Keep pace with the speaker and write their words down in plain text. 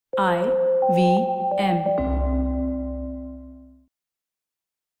IVM.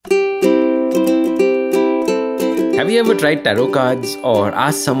 Have you ever tried tarot cards or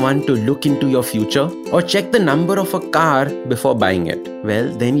asked someone to look into your future or check the number of a car before buying it? Well,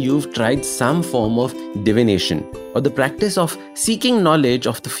 then you've tried some form of divination or the practice of seeking knowledge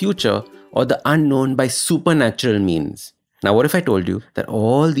of the future or the unknown by supernatural means. Now, what if I told you that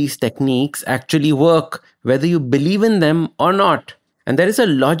all these techniques actually work, whether you believe in them or not? And there is a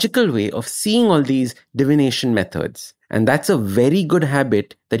logical way of seeing all these divination methods. And that's a very good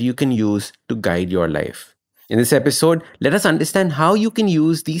habit that you can use to guide your life. In this episode, let us understand how you can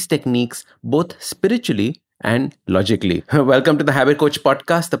use these techniques both spiritually and logically. Welcome to the Habit Coach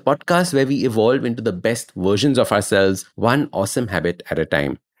Podcast, the podcast where we evolve into the best versions of ourselves, one awesome habit at a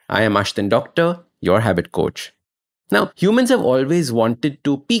time. I am Ashton Doctor, your habit coach. Now, humans have always wanted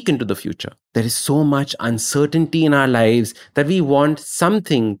to peek into the future. There is so much uncertainty in our lives that we want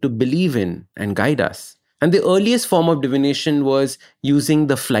something to believe in and guide us. And the earliest form of divination was using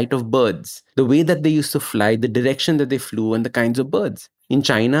the flight of birds, the way that they used to fly, the direction that they flew, and the kinds of birds. In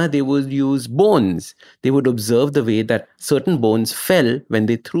China, they would use bones. They would observe the way that certain bones fell when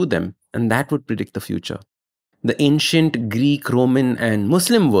they threw them, and that would predict the future. The ancient Greek, Roman, and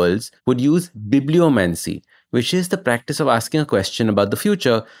Muslim worlds would use bibliomancy, which is the practice of asking a question about the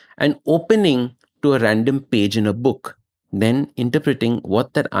future and opening to a random page in a book, then interpreting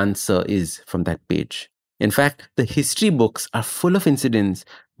what that answer is from that page. In fact, the history books are full of incidents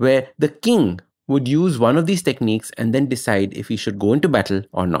where the king would use one of these techniques and then decide if he should go into battle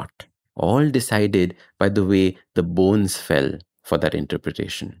or not. All decided by the way the bones fell for that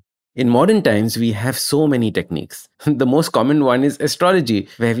interpretation. In modern times, we have so many techniques. The most common one is astrology,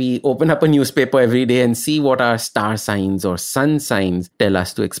 where we open up a newspaper every day and see what our star signs or sun signs tell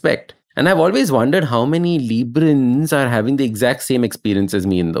us to expect. And I've always wondered how many Librans are having the exact same experience as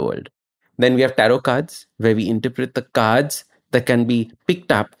me in the world. Then we have tarot cards, where we interpret the cards that can be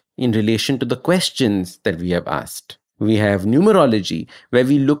picked up in relation to the questions that we have asked. We have numerology, where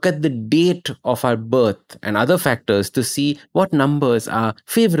we look at the date of our birth and other factors to see what numbers are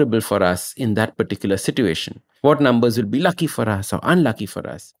favorable for us in that particular situation. What numbers will be lucky for us or unlucky for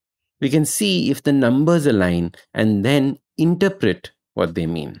us. We can see if the numbers align and then interpret what they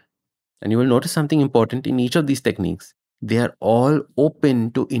mean. And you will notice something important in each of these techniques. They are all open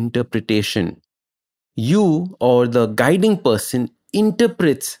to interpretation. You or the guiding person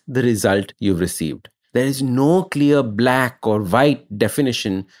interprets the result you've received. There is no clear black or white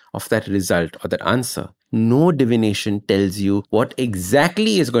definition of that result or that answer. No divination tells you what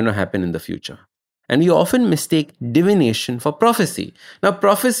exactly is going to happen in the future. And we often mistake divination for prophecy. Now,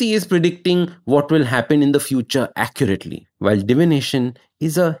 prophecy is predicting what will happen in the future accurately, while divination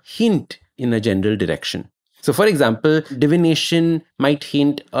is a hint in a general direction. So, for example, divination might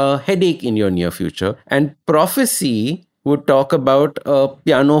hint a headache in your near future, and prophecy would talk about a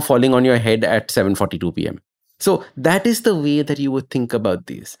piano falling on your head at 7:42 p.m. So that is the way that you would think about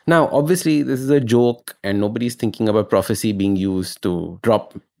these. Now, obviously, this is a joke and nobody's thinking about prophecy being used to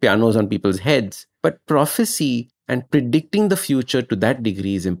drop pianos on people's heads. But prophecy and predicting the future to that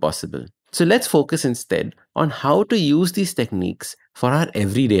degree is impossible. So let's focus instead on how to use these techniques for our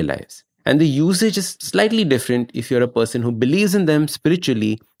everyday lives. And the usage is slightly different if you're a person who believes in them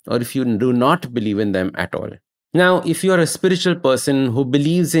spiritually or if you do not believe in them at all. Now, if you're a spiritual person who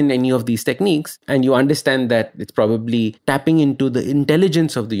believes in any of these techniques and you understand that it's probably tapping into the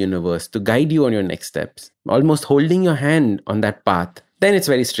intelligence of the universe to guide you on your next steps, almost holding your hand on that path, then it's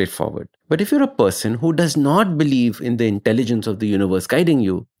very straightforward. But if you're a person who does not believe in the intelligence of the universe guiding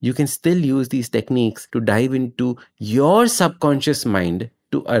you, you can still use these techniques to dive into your subconscious mind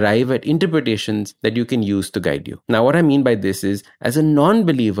to arrive at interpretations that you can use to guide you. Now, what I mean by this is, as a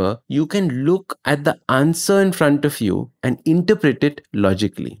non-believer, you can look at the answer in front of you and interpret it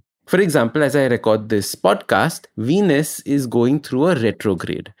logically. For example, as I record this podcast, Venus is going through a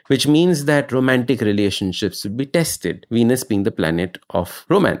retrograde, which means that romantic relationships will be tested, Venus being the planet of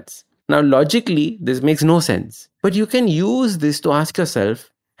romance. Now, logically, this makes no sense. But you can use this to ask yourself,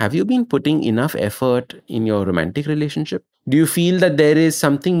 have you been putting enough effort in your romantic relationship? Do you feel that there is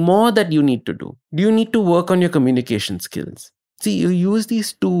something more that you need to do? Do you need to work on your communication skills? See, you use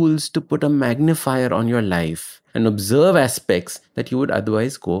these tools to put a magnifier on your life and observe aspects that you would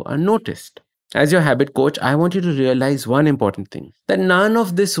otherwise go unnoticed. As your habit coach, I want you to realize one important thing, that none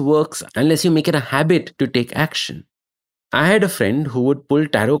of this works unless you make it a habit to take action. I had a friend who would pull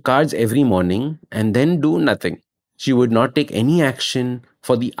tarot cards every morning and then do nothing. She would not take any action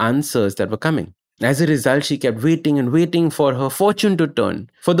for the answers that were coming. As a result, she kept waiting and waiting for her fortune to turn,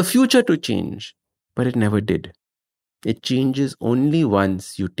 for the future to change, but it never did. It changes only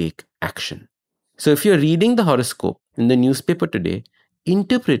once you take action. So if you're reading the horoscope in the newspaper today,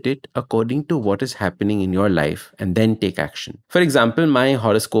 interpret it according to what is happening in your life and then take action. For example, my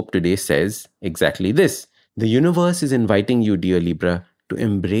horoscope today says exactly this. The universe is inviting you, dear Libra, to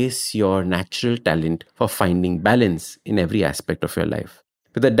embrace your natural talent for finding balance in every aspect of your life.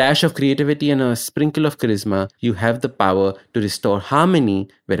 With a dash of creativity and a sprinkle of charisma, you have the power to restore harmony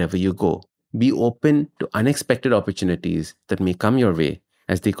wherever you go. Be open to unexpected opportunities that may come your way,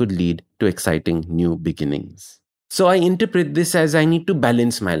 as they could lead to exciting new beginnings. So I interpret this as I need to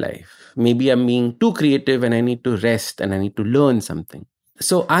balance my life. Maybe I'm being too creative and I need to rest and I need to learn something.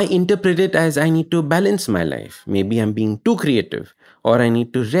 So I interpret it as I need to balance my life. Maybe I'm being too creative, or I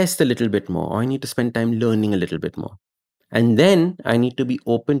need to rest a little bit more, or I need to spend time learning a little bit more. And then I need to be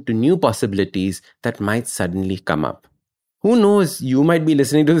open to new possibilities that might suddenly come up. Who knows, you might be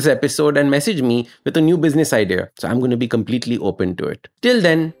listening to this episode and message me with a new business idea. So I'm going to be completely open to it. Till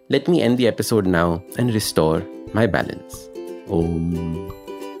then, let me end the episode now and restore my balance. Om.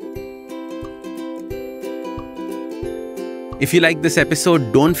 If you like this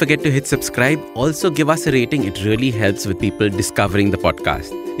episode, don't forget to hit subscribe. Also, give us a rating. It really helps with people discovering the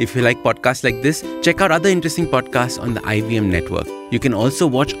podcast. If you like podcasts like this, check out other interesting podcasts on the IVM network. You can also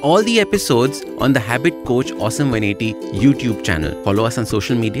watch all the episodes on the Habit Coach Awesome 180 YouTube channel. Follow us on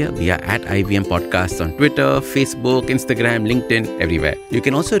social media. We are at IVM Podcasts on Twitter, Facebook, Instagram, LinkedIn, everywhere. You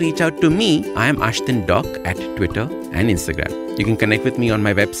can also reach out to me. I am Ashton Doc at Twitter and Instagram. You can connect with me on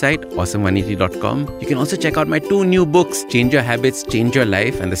my website, awesome180.com. You can also check out my 2 new books, Change Your Habits, Change Your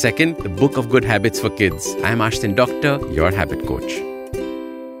Life, and the second, The Book of Good Habits for Kids. I am Ashton Doctor, your habit coach.